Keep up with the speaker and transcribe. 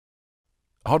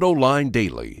AutoLine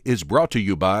Daily is brought to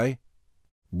you by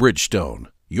Bridgestone,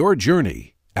 your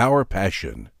journey, our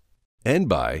passion, and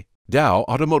by Dow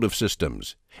Automotive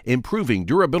Systems, improving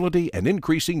durability and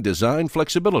increasing design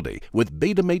flexibility with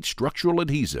Betamate structural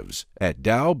adhesives at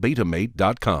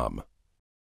dowbetamate.com.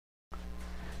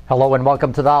 Hello and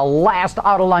welcome to the last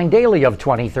AutoLine Daily of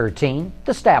 2013.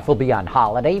 The staff will be on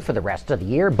holiday for the rest of the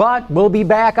year, but we'll be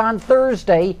back on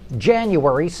Thursday,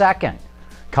 January 2nd.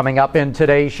 Coming up in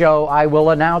today's show, I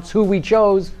will announce who we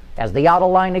chose as the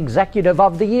AutoLine Executive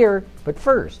of the Year. But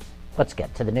first, let's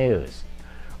get to the news.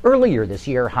 Earlier this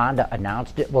year, Honda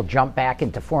announced it will jump back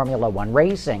into Formula One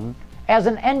racing as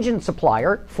an engine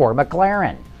supplier for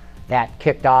McLaren. That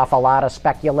kicked off a lot of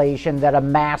speculation that a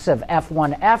massive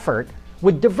F1 effort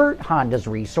would divert Honda's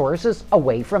resources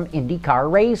away from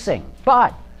IndyCar racing.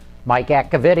 But Mike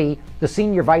Iacovitti, the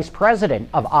Senior Vice President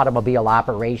of Automobile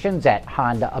Operations at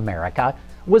Honda America,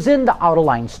 was in the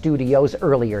AutoLine studios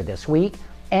earlier this week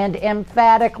and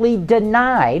emphatically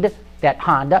denied that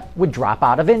Honda would drop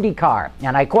out of IndyCar.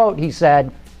 And I quote, he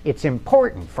said, "It's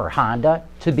important for Honda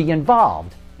to be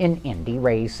involved in Indy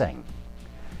racing."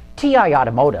 TI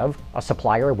Automotive, a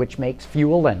supplier which makes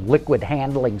fuel and liquid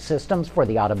handling systems for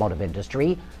the automotive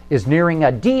industry, is nearing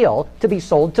a deal to be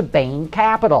sold to Bain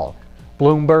Capital.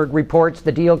 Bloomberg reports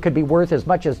the deal could be worth as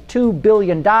much as $2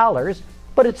 billion,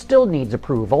 but it still needs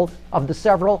approval of the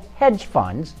several hedge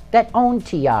funds that own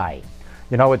TI.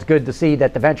 You know, it's good to see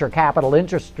that the venture capital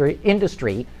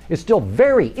industry is still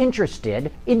very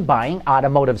interested in buying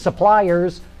automotive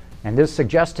suppliers, and this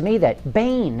suggests to me that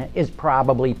Bain is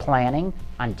probably planning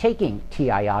on taking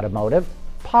TI Automotive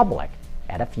public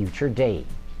at a future date.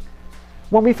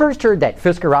 When we first heard that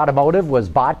Fisker Automotive was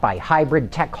bought by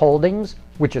Hybrid Tech Holdings,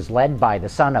 which is led by the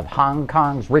son of Hong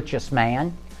Kong's richest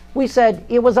man, we said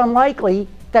it was unlikely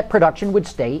that production would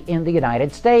stay in the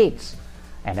United States.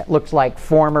 And it looks like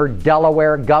former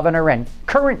Delaware governor and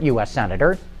current U.S.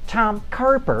 Senator Tom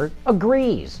Carper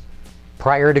agrees.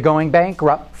 Prior to going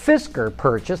bankrupt, Fisker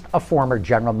purchased a former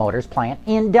General Motors plant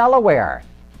in Delaware.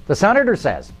 The senator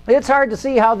says it's hard to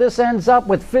see how this ends up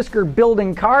with Fisker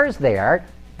building cars there,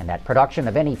 and that production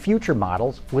of any future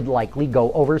models would likely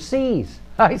go overseas.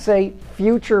 I say,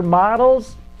 future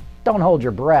models? Don't hold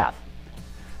your breath.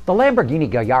 The Lamborghini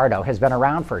Gallardo has been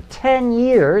around for 10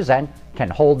 years and can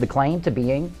hold the claim to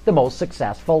being the most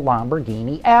successful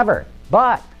Lamborghini ever.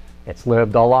 But it's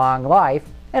lived a long life,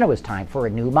 and it was time for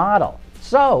a new model.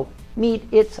 So, meet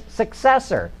its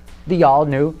successor, the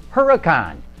all-new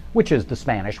Huracan, which is the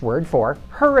Spanish word for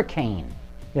hurricane.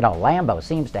 You know, Lambo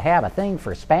seems to have a thing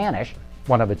for Spanish.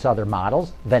 One of its other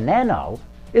models, Veneno,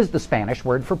 is the Spanish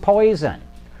word for poison.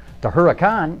 The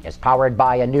Huracan is powered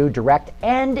by a new direct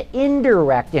and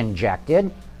indirect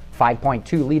injected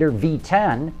 5.2-liter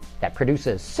V10 that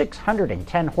produces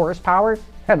 610 horsepower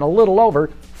and a little over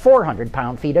 400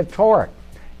 pound-feet of torque.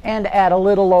 And at a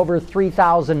little over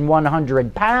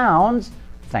 3,100 pounds,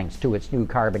 thanks to its new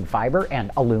carbon fiber and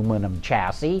aluminum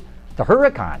chassis, the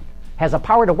Huracan has a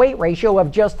power-to-weight ratio of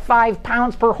just 5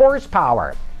 pounds per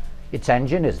horsepower. Its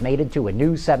engine is mated to a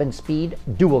new 7-speed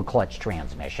dual-clutch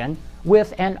transmission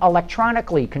with an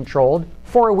electronically controlled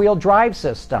 4-wheel drive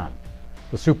system.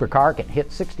 The supercar can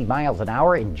hit 60 miles an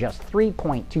hour in just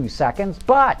 3.2 seconds,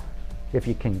 but if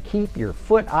you can keep your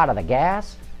foot out of the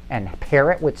gas and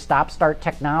pair it with stop-start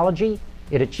technology,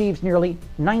 it achieves nearly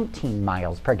 19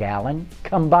 miles per gallon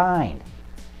combined.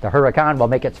 The Huracan will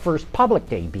make its first public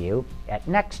debut at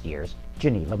next year's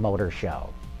Geneva Motor Show.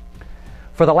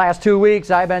 For the last 2 weeks,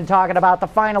 I've been talking about the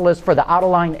finalists for the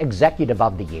AutoLine Executive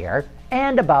of the Year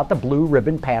and about the blue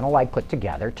ribbon panel I put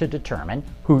together to determine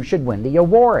who should win the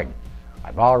award.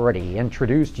 I've already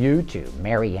introduced you to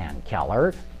Mary Ann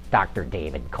Keller, Dr.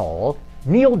 David Cole,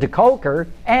 Neil DeCoker,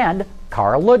 and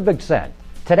Carl Ludvigsen.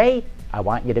 Today, I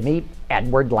want you to meet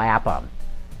Edward Lapham.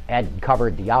 Ed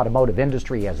covered the automotive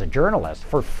industry as a journalist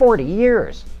for 40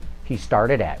 years. He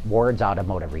started at Ward's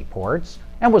Automotive Reports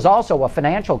and was also a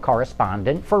financial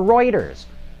correspondent for Reuters.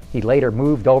 He later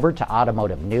moved over to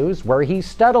Automotive News, where he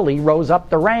steadily rose up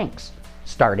the ranks.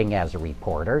 Starting as a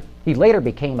reporter, he later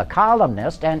became a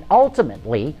columnist and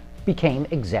ultimately became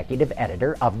executive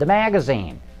editor of the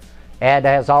magazine. Ed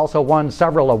has also won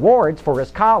several awards for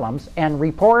his columns and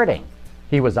reporting.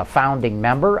 He was a founding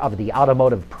member of the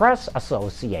Automotive Press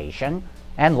Association,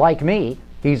 and like me,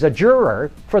 he's a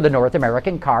juror for the North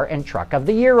American Car and Truck of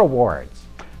the Year Awards.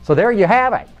 So there you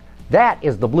have it. That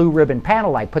is the blue ribbon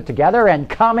panel I put together, and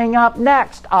coming up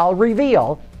next, I'll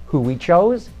reveal who we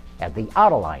chose as the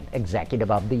AutoLine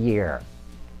Executive of the Year.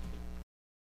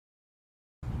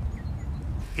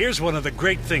 Here's one of the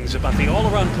great things about the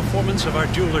all-around performance of our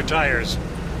Dueler tires.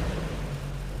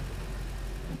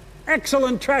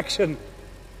 Excellent traction.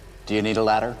 Do you need a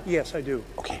ladder? Yes, I do.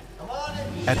 Okay.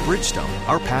 At Bridgestone,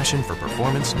 our passion for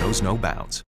performance knows no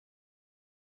bounds.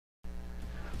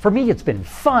 For me, it's been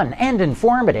fun and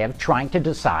informative trying to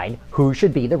decide who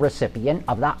should be the recipient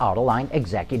of the Autoline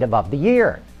Executive of the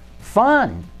Year.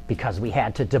 Fun, because we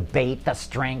had to debate the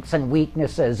strengths and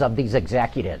weaknesses of these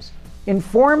executives.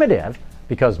 Informative,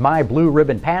 because my blue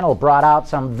ribbon panel brought out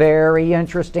some very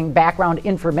interesting background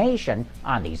information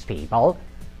on these people.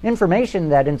 Information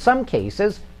that in some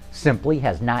cases simply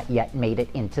has not yet made it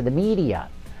into the media.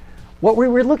 What we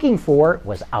were looking for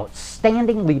was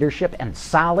outstanding leadership and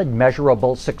solid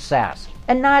measurable success.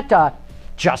 And not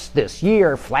just this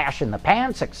year flash in the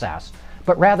pan success,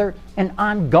 but rather an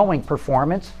ongoing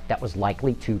performance that was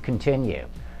likely to continue.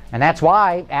 And that's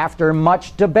why, after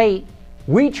much debate,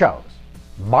 we chose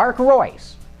Mark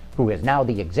Reuss, who is now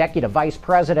the Executive Vice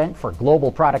President for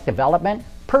Global Product Development,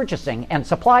 Purchasing, and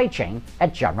Supply Chain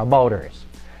at General Motors.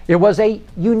 It was a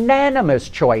unanimous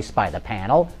choice by the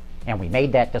panel, and we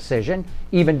made that decision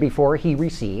even before he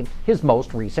received his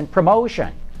most recent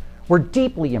promotion. We're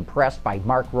deeply impressed by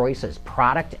Mark Reuss's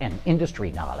product and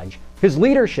industry knowledge, his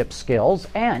leadership skills,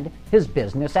 and his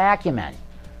business acumen.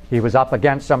 He was up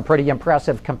against some pretty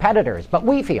impressive competitors, but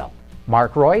we feel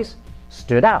Mark Reuss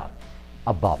stood out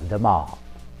above them all.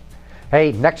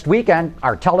 Hey, next weekend,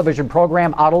 our television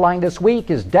program Autoline This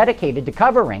Week is dedicated to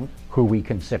covering who we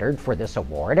considered for this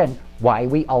award and why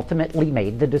we ultimately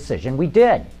made the decision we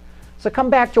did. So come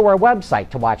back to our website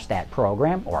to watch that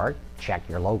program or check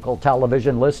your local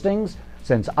television listings,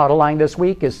 since Autoline This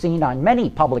Week is seen on many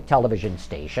public television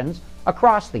stations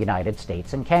across the United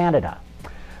States and Canada.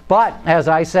 But as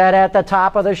I said at the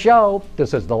top of the show,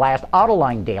 this is the last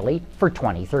Autoline Daily for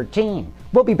 2013.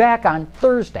 We'll be back on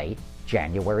Thursday,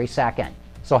 January 2nd.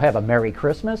 So have a Merry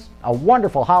Christmas, a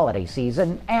wonderful holiday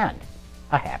season, and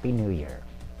a Happy New Year.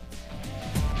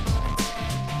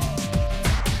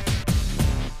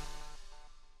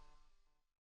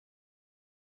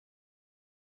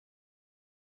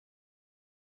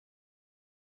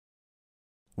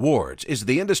 Wards is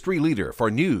the industry leader for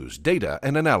news, data,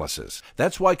 and analysis.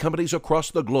 That's why companies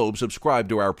across the globe subscribe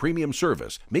to our premium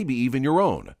service, maybe even your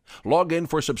own. Log in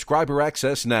for subscriber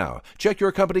access now. Check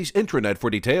your company's intranet for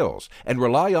details and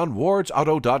rely on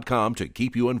wardsauto.com to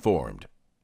keep you informed.